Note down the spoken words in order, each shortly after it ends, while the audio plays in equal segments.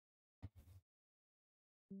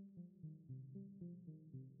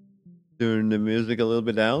turn the music a little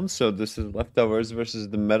bit down. So this is Leftovers versus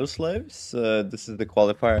the Metal Slaves. This is the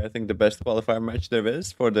qualifier, I think the best qualifier match there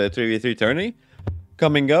is for the 3v3 tourney.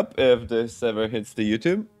 Coming up, if this ever hits the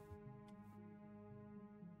YouTube.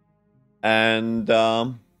 And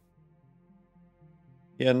yeah,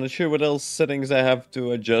 I'm not sure what else settings I have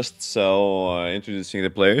to adjust. So introducing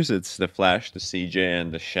the players, it's the Flash, the CJ,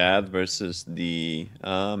 and the Shad versus the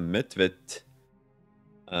Mitvit,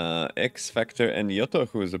 XFactor, and Yoto,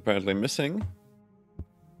 who is apparently missing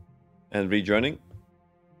and rejoining.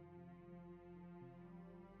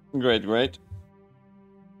 Great, great.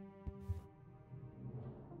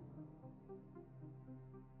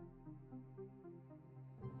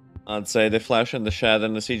 I'd say the Flash and the Shad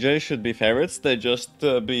and the CJ should be favorites. They just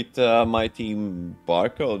beat my team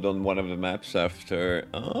Barcode on one of the maps after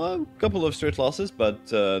a couple of straight losses, but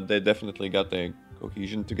they definitely got their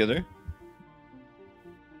cohesion together.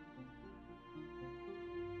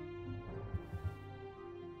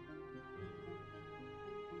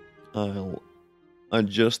 I'll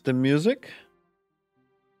adjust the music.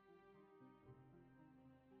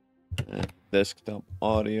 And desktop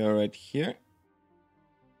audio right here.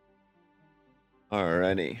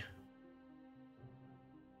 Alrighty.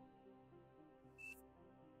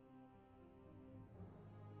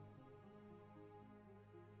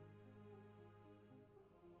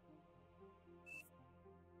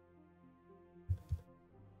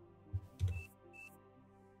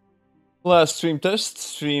 Last stream test,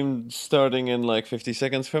 stream starting in like 50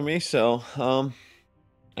 seconds for me, so,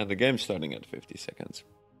 and the game starting at 50 seconds.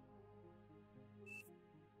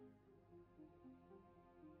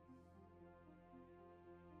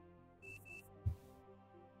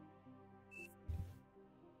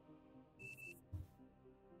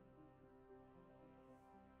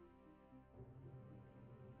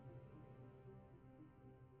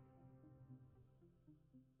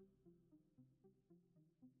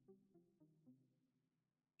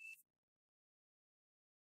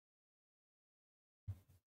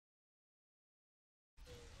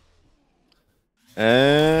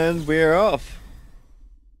 And we're off.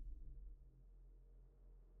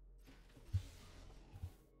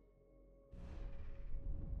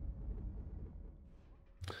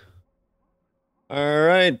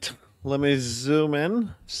 Alright, let me zoom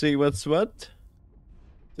in, see what's what.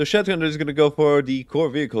 So Shotgunner is going to go for the core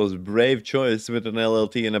vehicles. Brave choice with an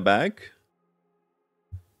LLT in the back.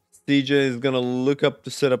 CJ is going to look up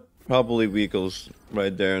to set up probably vehicles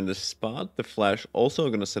right there in this spot. The Flash also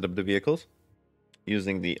going to set up the vehicles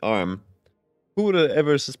using the arm. Who would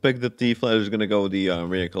ever suspect that the Flash is going to go with the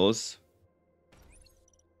arm vehicles?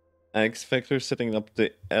 XFactor setting up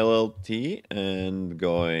the LLT and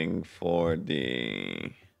going for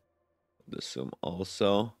the zoom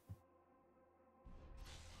also.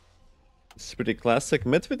 It's pretty classic.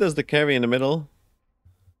 Mitvit does the carry in the middle.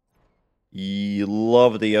 You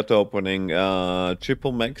love the Yoto opening.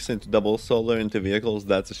 Triple mechs into double solar into vehicles.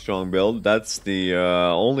 That's a strong build. That's the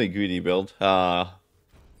only greedy build.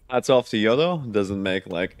 Hats off to Yoto. Doesn't make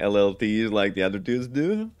like LLTs like the other dudes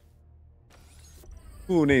do.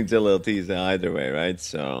 Who needs LLTs either way, right?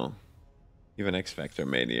 So even XFactor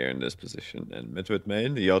made here in this position. And Mitvit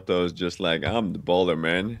made. Yoto is just like, I'm the baller,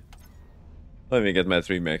 man. Let me get my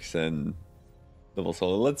 3 mechs and double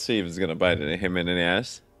solar. Let's see if it's gonna bite him in the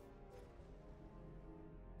ass.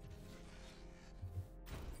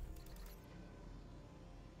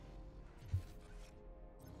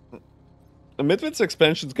 Mitvit's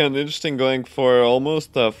expansion is kind of interesting, going for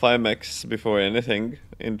almost 5 mechs before anything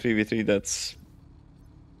in 3v3. That's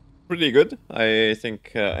pretty good. I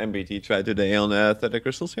think MBT tried today on 30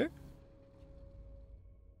 crystals here.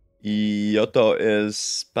 Yoto is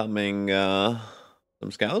spamming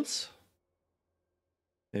some scouts.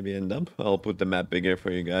 Maybe end up. I'll put the map bigger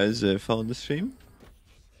for you guys on the stream.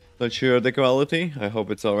 Not sure of the quality. I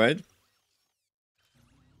hope it's alright.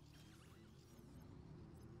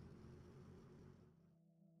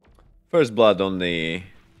 First blood on the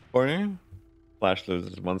corner. Flash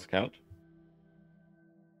loses 1 scout.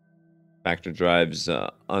 Factor drives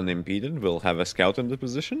unimpeded. We'll have a scout in the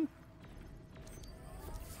position.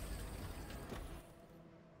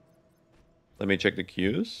 Let me check the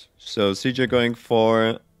queues. So CJ going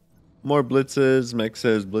for more blitzes,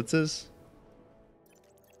 mexes, blitzes.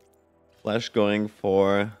 Flash going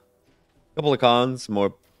for a couple of cons,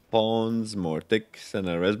 more pawns, more ticks, and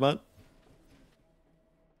a resbot.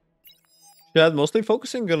 Shad mostly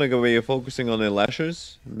gonna go be focusing on the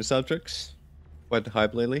lashers, missile tricks. Quite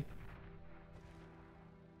hype lately.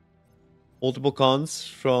 Multiple cons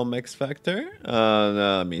from XFactor.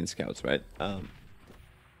 I mean scouts, right?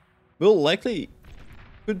 We'll likely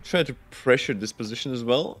could try to pressure this position as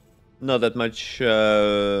well. not that much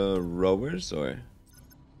rovers or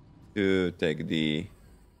to take the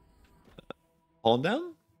pawn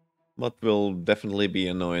down, but will definitely be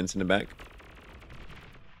annoyance in the back.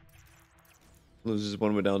 Loses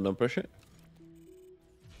one without no pressure.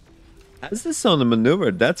 Has this on a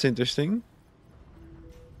maneuver? That's interesting.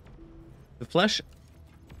 The flash.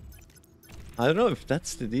 I don't know if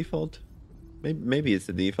that's the default. Maybe it's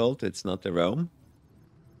the default. It's not the realm.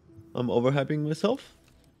 I'm overhyping myself.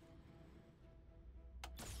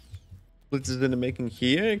 Blitz is in the making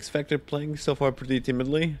here. XFactor playing so far pretty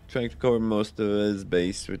timidly, trying to cover most of his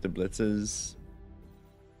base with the blitzes.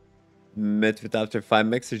 Mitvit after 5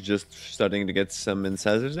 mix is just starting to get some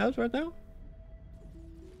incisors out right now.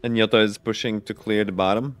 And Yoto is pushing to clear the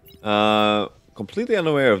bottom. Completely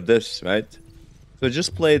unaware of this, right? So I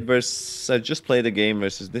just played a game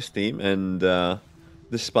versus this team, and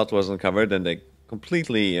this spot wasn't covered, and they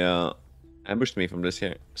completely ambushed me from this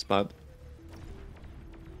here spot.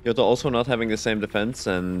 Yoto also not having the same defense,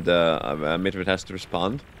 and Mitvit has to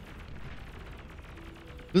respond.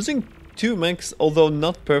 Losing 2 mechs, although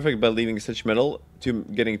not perfect by leaving such metal,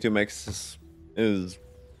 getting 2 mechs is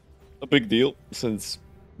a big deal, since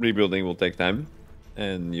rebuilding will take time,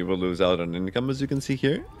 and you will lose out on income, as you can see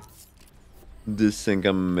here. This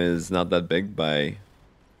income is not that big by,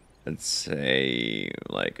 let's say,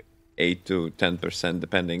 like 8 to 10%,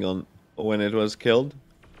 depending on when it was killed,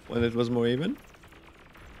 when it was more even.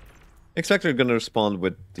 XFactor gonna respond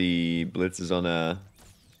with the blitzes on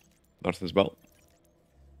north as well.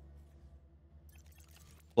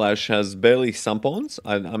 Flash has barely some pawns.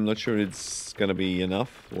 I'm not sure it's gonna be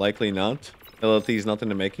enough. Likely not. LLT is not in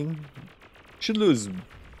the making. Should lose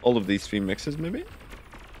all of these 3 mixes maybe.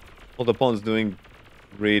 All the pawns doing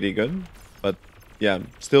really good, but yeah,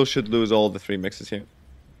 still should lose all the 3 mixes here.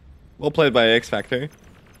 Well played by XFactor,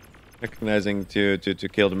 recognizing to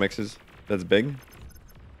kill the mixes. That's big.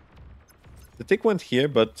 The tick went here,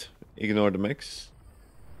 but ignore the mix.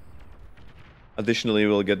 Additionally,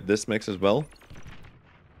 we'll get this mix as well.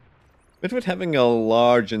 Mitvit having a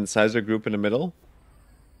large incisor group in the middle.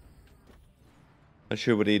 Not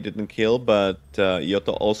sure what he didn't kill, but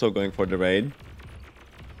Yoto also going for the raid.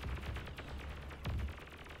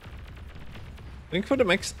 Going for the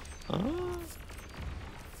mix.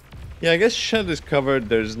 Yeah, I guess Shad is covered.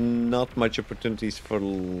 There's not much opportunities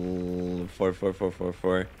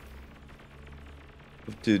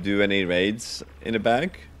to do any raids in the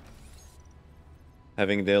back.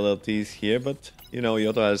 Having the LLTs here, but you know,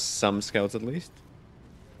 Yoto has some scouts at least.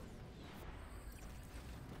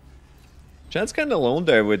 Shad's kind of alone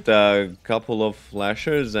there with a couple of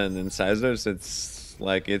flashers and incisors. It's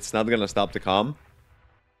like, it's not gonna stop the calm.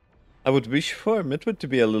 I would wish for Mitvit to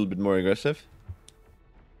be a little bit more aggressive.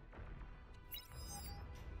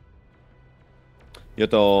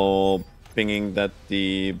 Yoto pinging that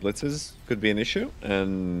the blitzes could be an issue,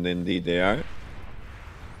 and indeed they are.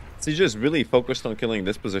 CJ is really focused on killing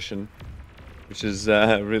this position, which is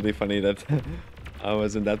really funny that I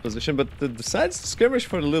was in that position. But decides to skirmish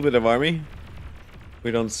for a little bit of army. We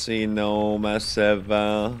don't see no massive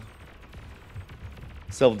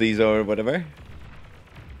self-Ds or whatever.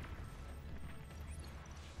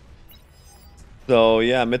 So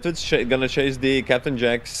yeah, Mitvit's gonna chase the Captain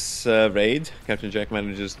Jack's raid. Captain Jack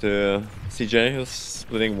manages to... CJ who's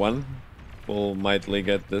splitting 1. Will mightily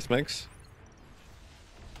get this mix.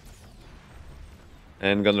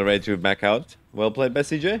 And gonna raid to back out. Well played by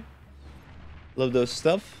CJ. Love those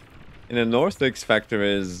stuff. In the north, the XFactor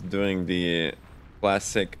is doing the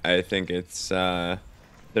classic. I think it's the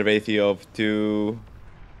ratio of 2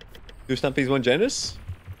 Stumpies, 1 Janus.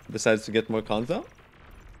 Decides to get more cons out.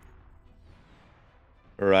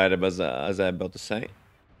 Right, as I'm about to say.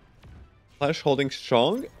 Flash holding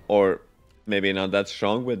strong, or maybe not that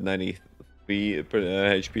strong, with 93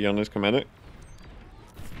 HP on his commander.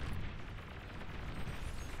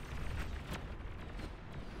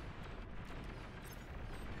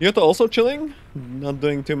 Yoto also chilling, not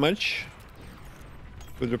doing too much.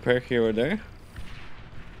 Good repair here or there.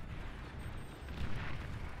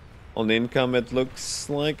 On the income, it looks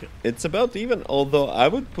like it's about even, although I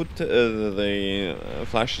would put the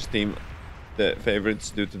Flash's team the favorites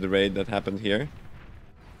due to the raid that happened here.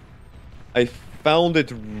 I found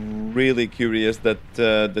it really curious that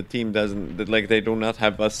the team doesn't, like, they do not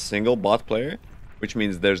have a single bot player, which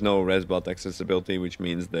means there's no res bot accessibility, which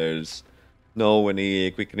means there's no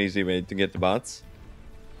any quick and easy way to get the bots.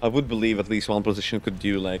 I would believe at least one position could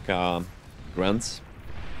do like grunts.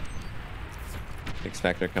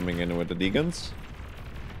 XFactor coming in with the D-guns.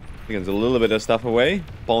 D-guns a little bit of stuff away.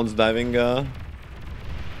 Pawns diving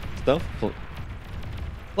stuff.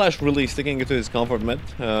 Flash really sticking to his comfort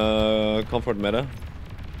meta.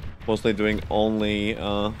 Mostly doing only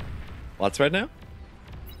lots right now.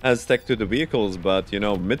 Has tech to the vehicles, but you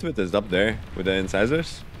know, Mitvit is up there with the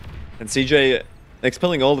incisors. And CJ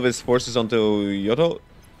expelling all of his forces onto Yoto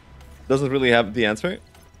doesn't really have the answer.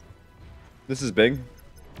 This is big.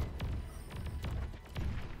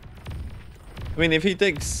 I mean, if he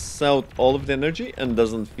takes out all of the energy and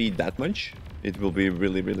doesn't feed that much, it will be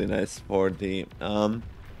really, really nice for the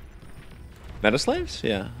meta slaves?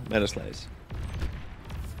 Yeah, meta slaves.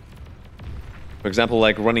 For example,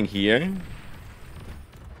 like running here.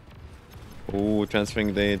 Oh,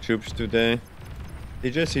 transferring the troops to the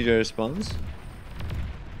CJ responds.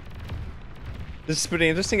 This is pretty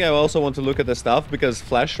interesting. I also want to look at the stuff because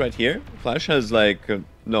Flash right here. Flash has like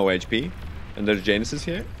no HP. And there's Genesis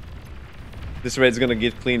here. This raid's gonna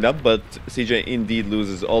get cleaned up, but CJ indeed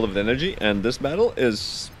loses all of the energy. And this battle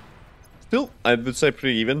is still, I would say,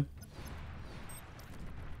 pretty even.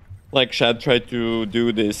 Like, Shad tried to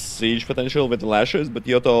do this siege potential with the lashes, but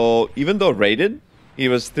Yoto, even though raided, he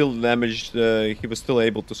was still damaged. He was still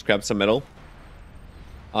able to scrap some metal.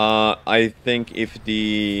 I think if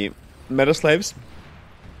the meta slaves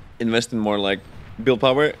invest in more like build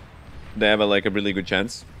power, they have like a really good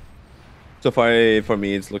chance. So far, for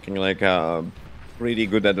me, it's looking like a pretty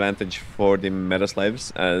good advantage for the meta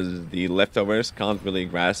slaves, as the leftovers can't really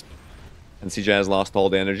grasp, and CJ has lost all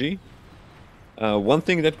the energy. One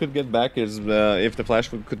thing that could get back is if the Flash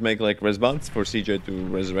could make like resbounds for CJ to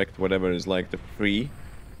resurrect whatever is like the free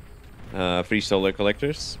solar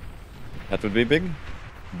collectors. That would be big.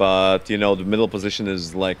 But you know, the middle position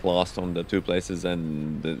is like lost on the two places,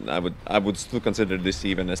 and I would still consider this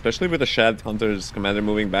even, especially with the Shad Hunter's commander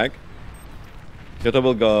moving back. Yoto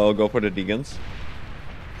will go for the Deegans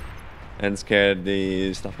and scare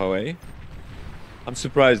the stuff away. I'm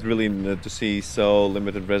surprised really to see so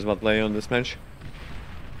limited resbound play on this match.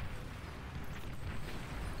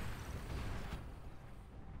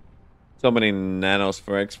 So many nanos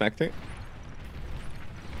for XFactor.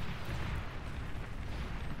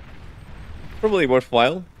 Probably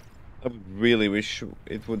worthwhile. I would really wish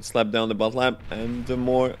it would slap down the bot lab and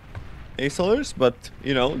more A-solars, but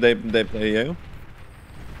you know, they play AO.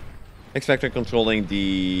 XFactor controlling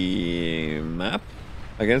the map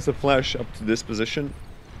against the Flash up to this position.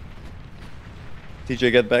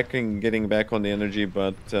 TJ getting back on the energy,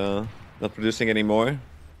 but not producing anymore.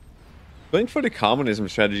 Going for the communism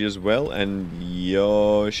strategy as well, and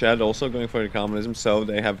Shad also going for the communism, so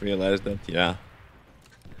they have realized that, yeah,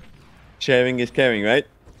 sharing is caring, right?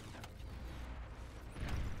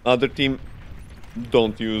 Other team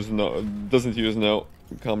doesn't use no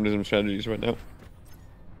communism strategies right now.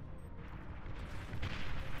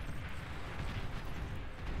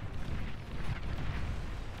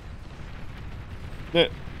 Yeah,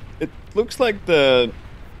 it looks like the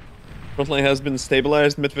front line has been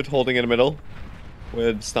stabilized. Mitvit holding in the middle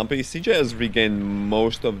with Stumpy. CJ has regained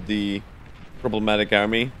most of the problematic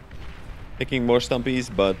army, making more Stumpies,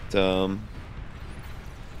 but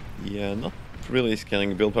yeah, not really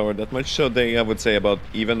scaling build power that much. So they, I would say, about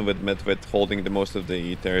even with Mitvit holding the most of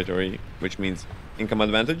the territory, which means income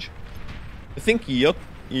advantage. I think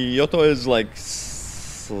Yoto is like,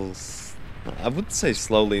 I would say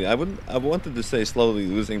slowly. I wanted to say slowly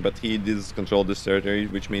losing, but he does control this territory,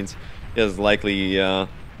 which means he has likely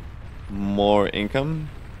more income.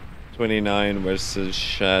 29 versus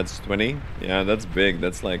Shad's 20. Yeah, that's big.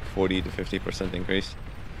 That's like 40 to 50% increase.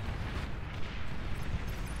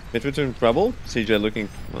 Mitvit in trouble. CJ looking.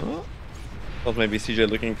 Thought maybe CJ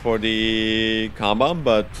looking for the combo,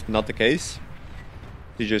 but not the case.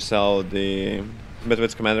 CJ saw the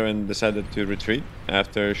Mitvit's commander and decided to retreat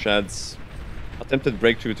after Shad's attempted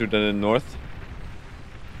breakthrough to the north.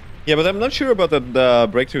 Yeah, but I'm not sure about the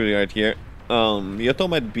breakthrough right here. Yoto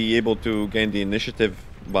might be able to gain the initiative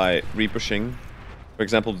by repushing. For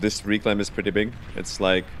example, this reclaim is pretty big. It's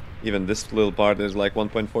like, even this little part is like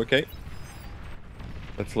 1.4k.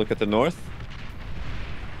 Let's look at the north.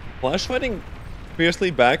 Flash fighting fiercely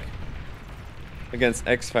back against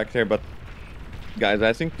XFactor, but guys,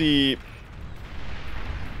 I think the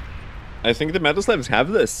Metal Slaves have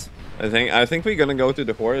this. I think we're gonna go to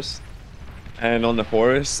the Horus, and on the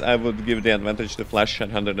Horus, I would give the advantage to Flash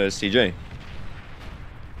and Hunter as CJ.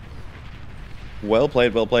 Well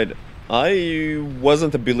played, well played. I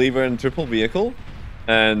wasn't a believer in triple vehicle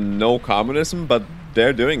and no communism, but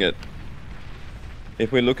they're doing it.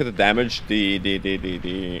 If we look at the damage,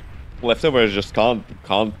 the leftovers just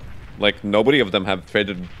can't, like, nobody of them have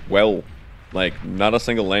traded well. Like, not a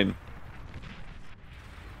single lane.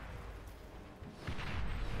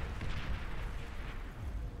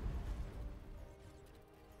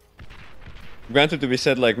 Granted, to be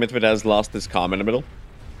said, like Mitvit has lost his calm in the middle,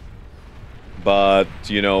 but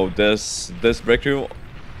you know this breakthrough,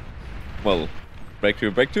 well,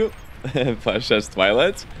 breakthrough, Flash as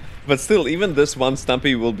Twilight, but still, even this one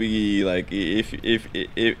Stumpy will be like if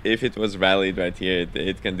it was rallied right here,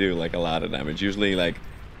 it can do like a lot of damage. Usually, like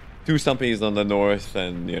 2 Stumpies on the north,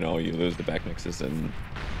 and you know you lose the back mixes,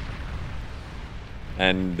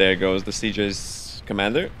 and there goes the CJ's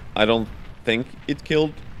commander. I don't think it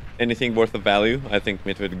killed anything worth of value. I think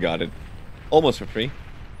Mitvit got it almost for free.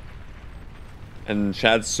 And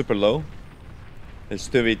Shad's super low. It's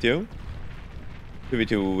 2v2.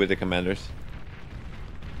 2v2 with the commanders.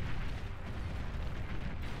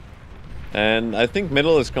 And I think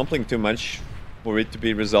middle is crumpling too much for it to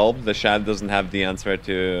be resolved. The Shad doesn't have the answer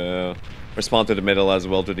to respond to the middle as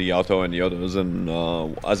well to the Yoto and Yotos. And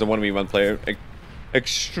as a 1v1 player,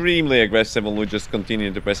 extremely aggressive and will just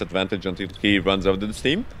continue to press advantage until he runs out of the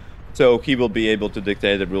steam. So he will be able to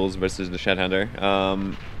dictate the rules versus the Shadhander.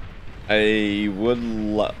 I would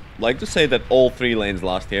like to say that all 3 lanes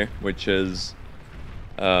lost here, which is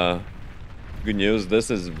good news. This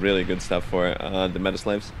is really good stuff for the meta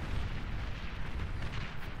slaves.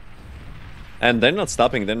 And they're not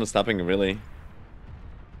stopping really.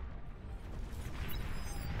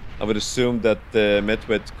 I would assume that the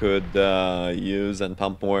Mitvit could use and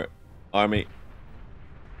pump more army,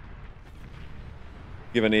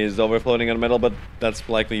 given he's overfloating on the middle, but that's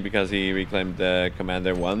likely because he reclaimed the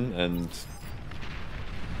Commander 1 and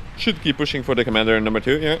should keep pushing for the Commander number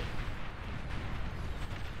 2, yeah.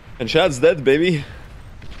 And Shad's dead, baby.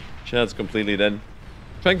 Shad's completely dead.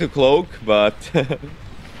 Trying to cloak, but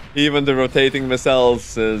even the rotating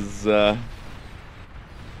missiles is let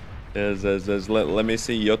me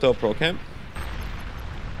see, Yoto pro camp.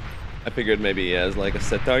 I figured maybe he has like a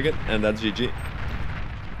set target, and that's GG.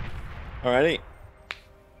 Alrighty.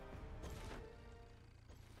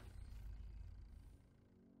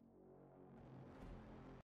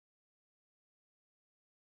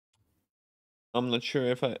 I'm not sure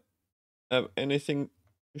if I have anything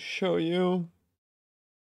to show you.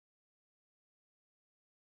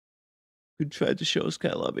 Could try to show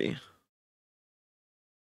Sky Lobby.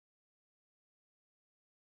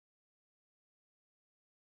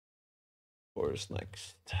 Course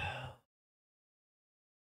next.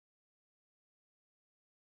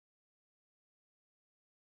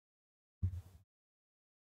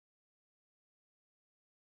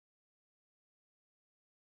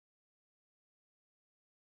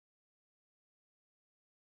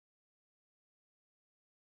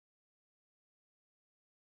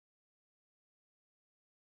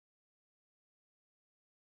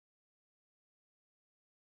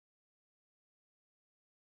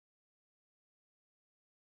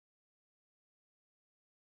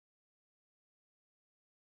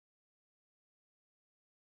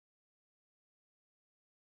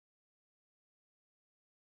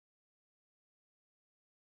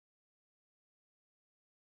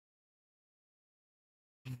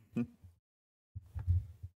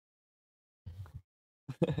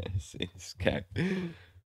 See, Skag.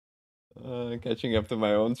 Catching up to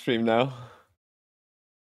my own stream now.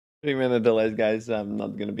 3-minute delays, guys. I'm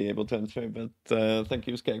not gonna be able to answer, but thank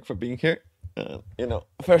you, Skag, for being here. You know,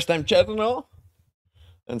 first time chat and all,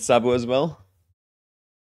 and Sabu as well.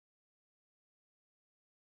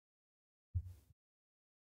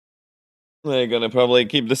 They're gonna probably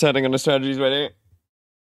keep deciding on the strategies right here.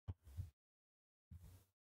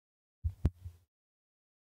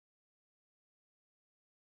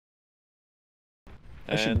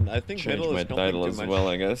 And I think middle is title as well,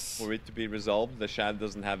 I guess. For it to be resolved, the Shad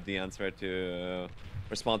doesn't have the answer to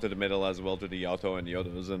respond to the middle as well to the Yoto and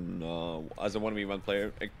Yotos. And as a 1v1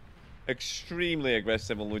 player, extremely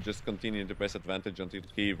aggressive and will just continue to press advantage until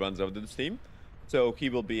he runs out of the steam. So he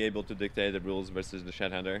will be able to dictate the rules versus the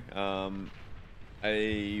Shadhander.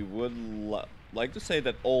 I would like to say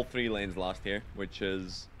that all 3 lanes lost here, which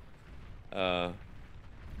is good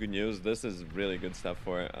news. This is really good stuff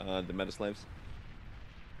for the meta slaves.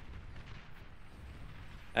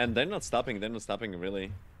 And they're not stopping really.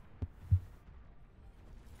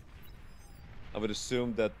 I would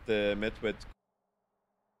assume that the Mitvit.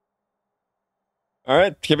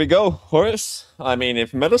 Alright, here we go, Horus. I mean,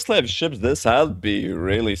 if Metaslave ships this, I'd be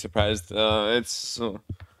really surprised. It's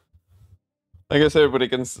I guess everybody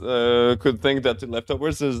can could think that the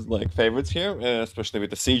leftovers is like favorites here, especially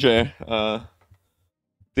with the CJ,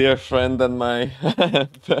 dear friend and my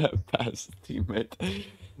past teammate,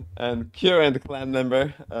 and current clan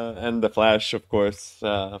member, and the Flash, of course,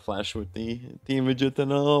 Flash with the team widget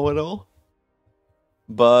and all.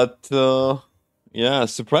 But yeah,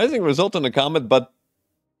 surprising result on the Comet, but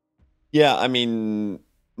Yeah, I mean,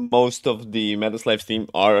 most of the Metaslaves team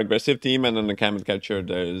are aggressive team, and on the Camel Catcher,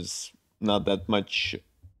 there's not that much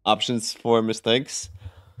options for mistakes.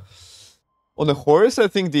 On the horse, I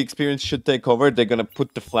think the experience should take over. They're gonna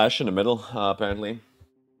put the flash in the middle, apparently.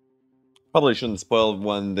 Probably shouldn't spoil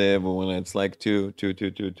one day when it's like 2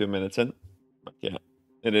 minutes in. But yeah,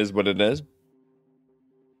 it is what it is.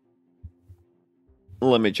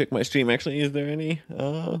 Let me check my stream. Actually, is there any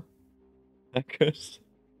hackers?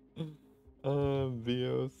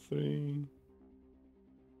 BO3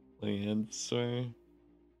 answer.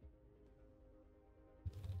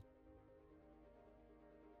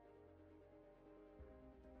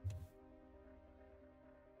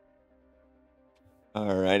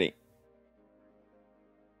 Alrighty.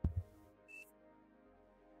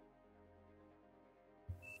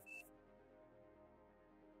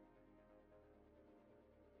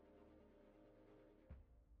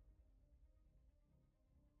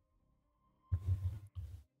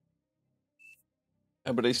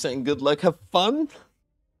 Everybody's saying good luck, have fun.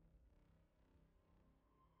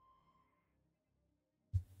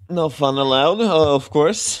 No fun allowed, of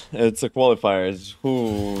course. It's a qualifiers.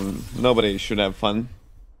 Who nobody should have fun.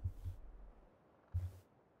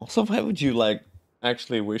 Also, why would you like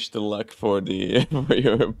actually wish the luck for the for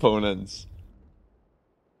your opponents?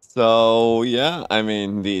 So yeah, I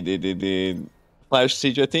mean the Flash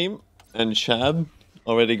CJ team and Shad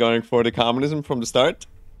already going for the communism from the start.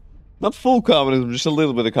 Not full communism, just a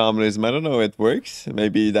little bit of communism. I don't know if it works.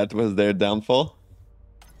 Maybe that was their downfall.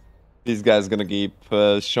 These guys gonna keep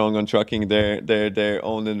showing on trucking their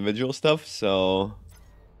own individual stuff, so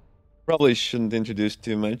probably shouldn't introduce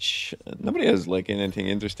too much. Nobody has like anything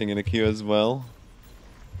interesting in the queue as well.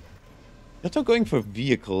 Yoto going for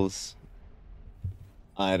vehicles.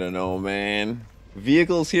 I don't know, man.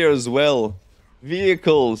 Vehicles here as well.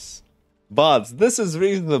 Vehicles. Bots. This is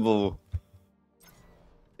reasonable.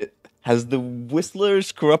 Has the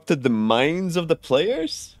Whistlers corrupted the minds of the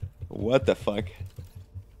players? What the fuck?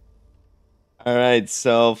 Alright,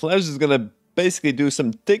 so Flash is gonna basically do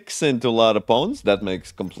some ticks into a lot of pawns. That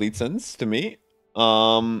makes complete sense to me.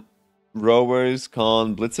 Rowers,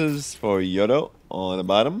 con, blitzes for Yoto on the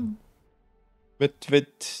bottom.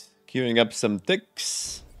 Mitvit queuing up some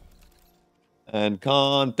ticks. And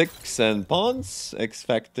con, ticks, and pawns.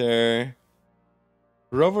 XFactor.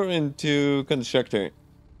 Rover into constructor.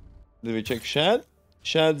 Did we check Shad?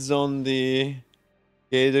 Shad's on the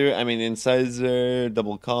Gator, I mean incisor,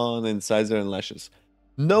 double con, incisor, and lashes.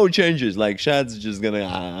 No changes. Like Shad's just gonna.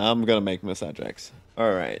 I'm gonna make Masadrax.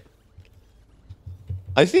 All right.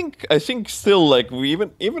 I think still like we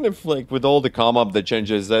even if like with all the calm up the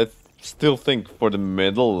changes, I still think for the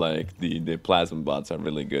middle like the plasma bots are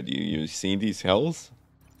really good. You see these hills?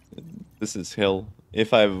 This is hill.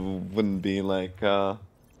 If I wouldn't be like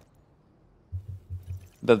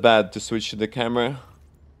that bad to switch to the camera.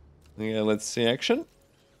 Yeah, let's see action.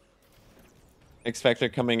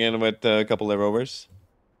 XFactor coming in with a couple of rovers.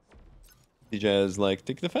 DJ has like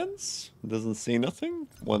tick defense. Doesn't see nothing.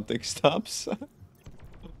 One tick stops.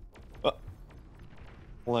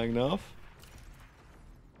 Flagged off.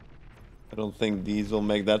 I don't think these will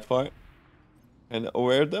make that far. And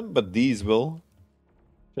aware of them, but these will.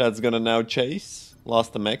 Shad's gonna now chase.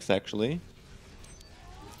 Lost the max actually.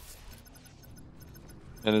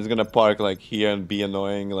 And it's gonna park like here and be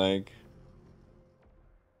annoying, like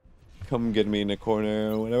come get me in a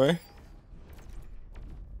corner or whatever.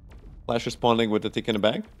 Flash responding with the tick in the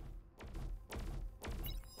bag.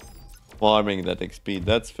 Farming that XP,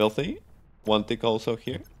 that's filthy. One tick also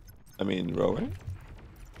here. I mean rower.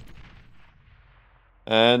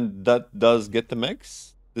 And that does get the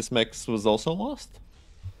max. This max was also lost.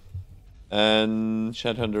 And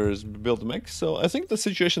Shadhunter's built the max, so I think the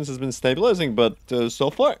situation has been stabilizing, but so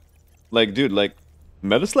far, like, dude, like,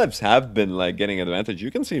 Metaslavs have been, like, getting advantage. You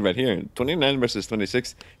can see right here, 29 versus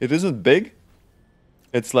 26. It isn't big.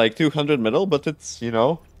 It's like 200 metal, but it's, you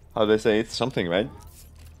know, how they say, it's something, right?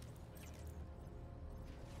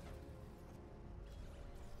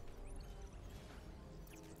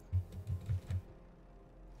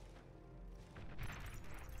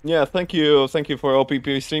 Yeah, thank you for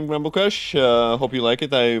OPP stream, Rumble Crush. Hope you like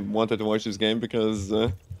it. I wanted to watch this game because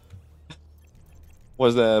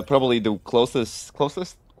was probably the closest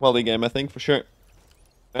quality game, I think, for sure.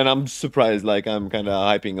 And I'm surprised, like I'm kind of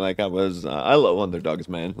hyping, like I was. I love underdogs,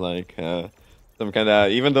 man. Like some kind of,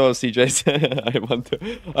 even though CJ's, I want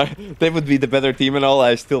to, they would be the better team and all.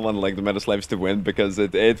 I still want like the Metaslavs to win because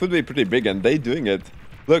it would be pretty big, and they doing it.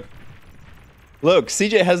 Look,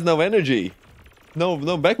 CJ has no energy.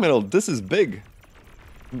 No back metal. This is big.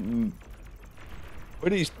 Where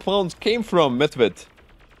these pawns came from, Mitvit?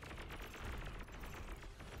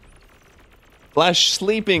 Flash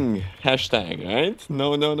sleeping hashtag, right?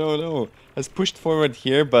 No, no, no, no. Has pushed forward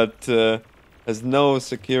here, but has no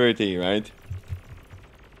security, right?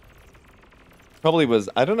 Probably was,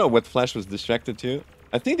 I don't know what Flash was distracted to.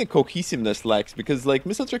 I think the cohesiveness lacks because like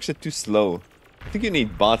missile tricks are too slow. I think you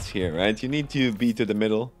need bots here, right? You need to be to the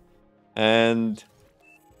middle. And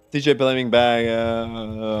CJ blaming by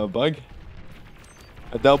bug.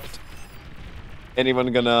 I doubt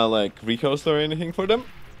anyone gonna like rehost or anything for them.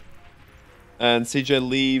 And CJ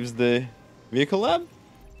leaves the vehicle lab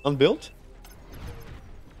unbuilt.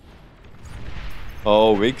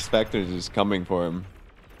 Oh, XFactor is coming for him.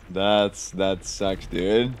 That sucks,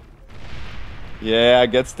 dude. Yeah,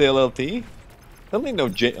 gets the LLT. Suddenly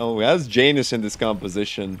no oh, he has Janus in this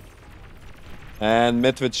composition. And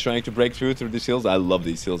Mitvit's trying to break through these hills. I love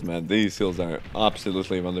these hills, man. These hills are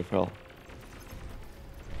absolutely wonderful.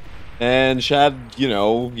 And Shad, you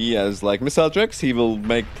know, he has like missile tricks. He will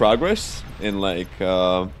make progress in like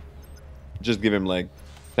just give him like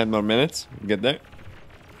 10 more minutes. Get there.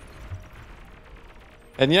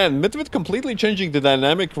 And yeah, Mitvit completely changing the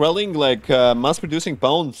dynamic, rallying like mass-producing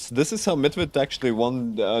pawns. This is how Mitvit actually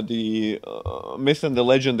won the Myth and the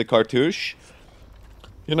Legend, the cartouche.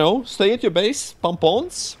 You know, stay at your base, pump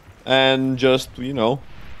pawns, and just, you know,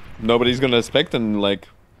 nobody's gonna expect and like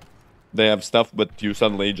they have stuff, but you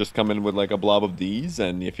suddenly just come in with like a blob of these,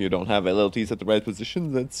 and if you don't have LLTs at the right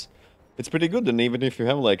position, it's pretty good. And even if you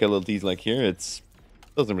have like LLTs like here, it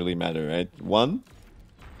doesn't really matter, right? One.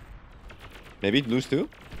 Maybe lose two?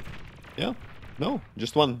 Yeah. No,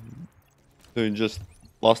 just one. So you just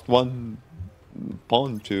lost one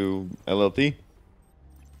pawn to LLT.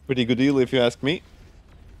 Pretty good deal if you ask me.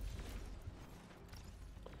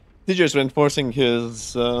 TJ's reinforcing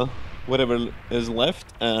his whatever is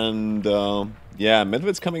left, and yeah,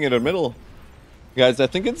 Mitvit's coming in the middle. Guys, I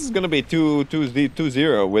think it's gonna be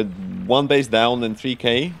 2-0 with one base down and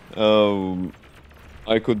 3k.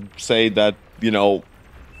 I could say that, you know,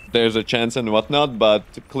 there's a chance and whatnot, but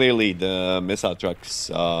clearly the missile trucks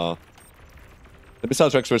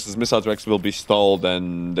versus missile trucks will be stalled,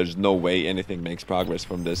 and there's no way anything makes progress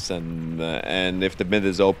from this. And if the mid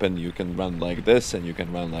is open, you can run like this, and you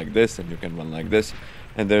can run like this, and you can run like this,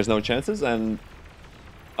 and there's no chances. And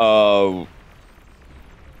from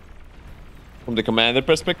the commander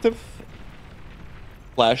perspective,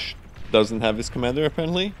 Flash doesn't have his commander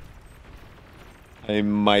apparently. I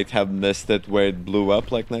might have missed it where it blew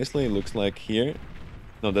up like nicely. It looks like here.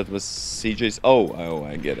 No, that was CJ's. Oh,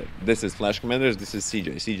 I get it. This is Flash commanders. This is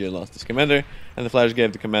CJ. CJ lost his commander, and the Flash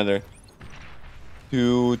gave the commander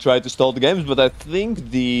to try to stall the games. But I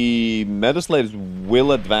think the meta slaves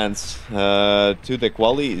will advance to the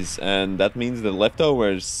qualies, and that means the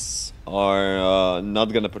leftovers are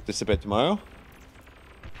not gonna participate tomorrow.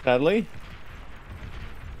 Sadly.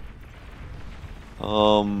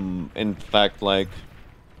 In fact, like,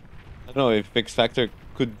 I don't know if XFactor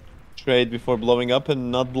could trade before blowing up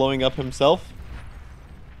and not blowing up himself.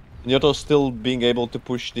 Yoto still being able to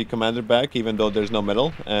push the commander back even though there's no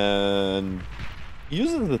metal, and he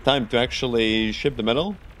uses the time to actually ship the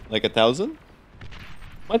metal, like 1,000.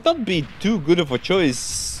 Might not be too good of a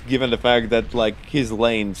choice given the fact that like his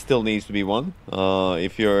lane still needs to be won.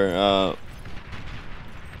 If you're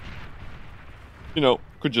you know,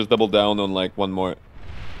 could just double down on like one more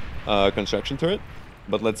construction turret.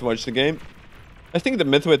 But let's watch the game. I think the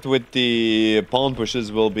Mitvit with the pawn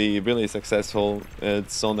pushes will be really successful.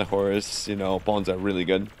 It's on the horse, you know, pawns are really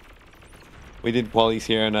good. We did qualies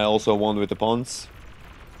here, and I also won with the pawns.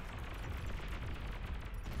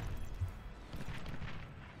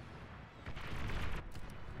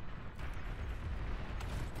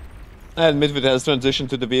 And Mitvit has transitioned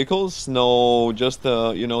to the vehicles. No, just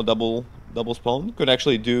you know, double spawn. Could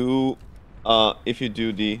actually do if you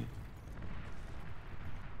do the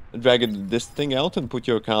drag this thing out and put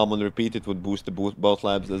your calm on repeat, it would boost the both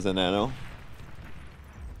labs as a nano.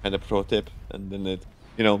 And a pro tip, and then it,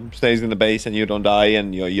 you know, stays in the base and you don't die.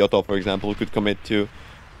 And your Yoto, for example, could commit to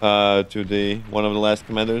the one of the last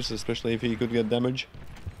commanders, especially if he could get damage.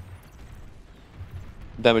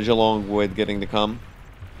 Damage along with getting the calm.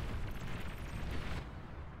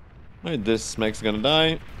 Alright, this mech's gonna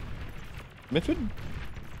die. Mitvit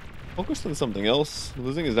focused on something else,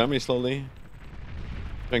 losing his army slowly.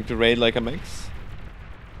 Trying to raid like a mix.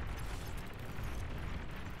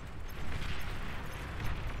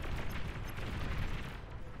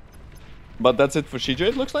 But that's it for CJ,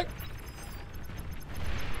 it looks like.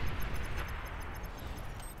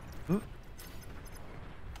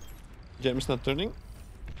 James not turning.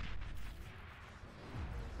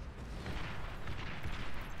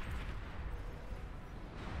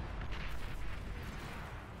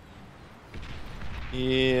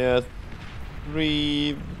 Yeah,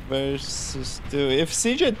 3 versus 2. If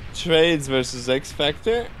CJ trades versus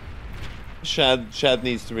XFactor, Shad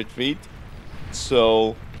needs to retreat.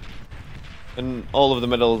 So, and all of the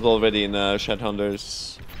medals already in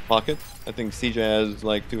Shadhunter's pocket. I think CJ has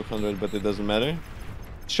like 200, but it doesn't matter.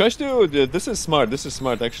 Shush, dude, this is smart. This is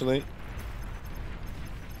smart, actually.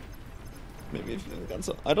 Maybe if you can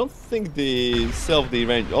cancel. I don't think the self-D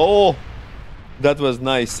range. Oh, that was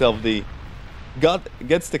nice, self-D.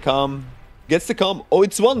 Gets the calm. Gets the calm. Oh,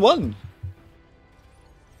 it's 1-1.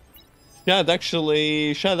 Shad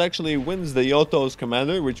actually wins the Yoto's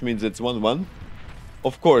commander, which means it's 1-1.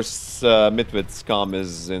 Of course, Mitvit's calm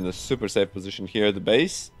is in a super safe position here at the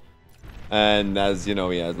base. And as you know,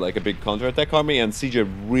 he has like a big counterattack army, and CJ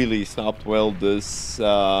really stopped well this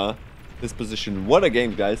position. What a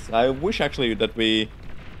game, guys! I wish actually that we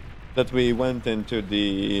went into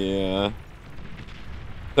the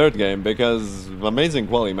third game, because amazing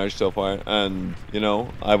quality match so far, and you know,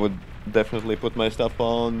 I would definitely put my stuff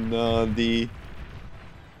on the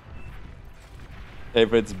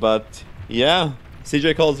favorites, but yeah,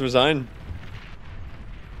 CJ calls resign.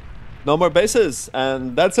 No more bases,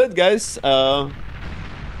 and that's it, guys. Meta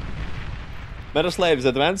Slaves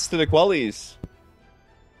advance to the qualies.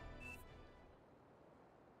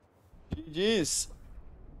 GG's.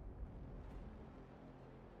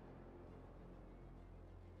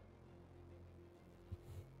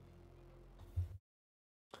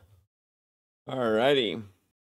 Alrighty.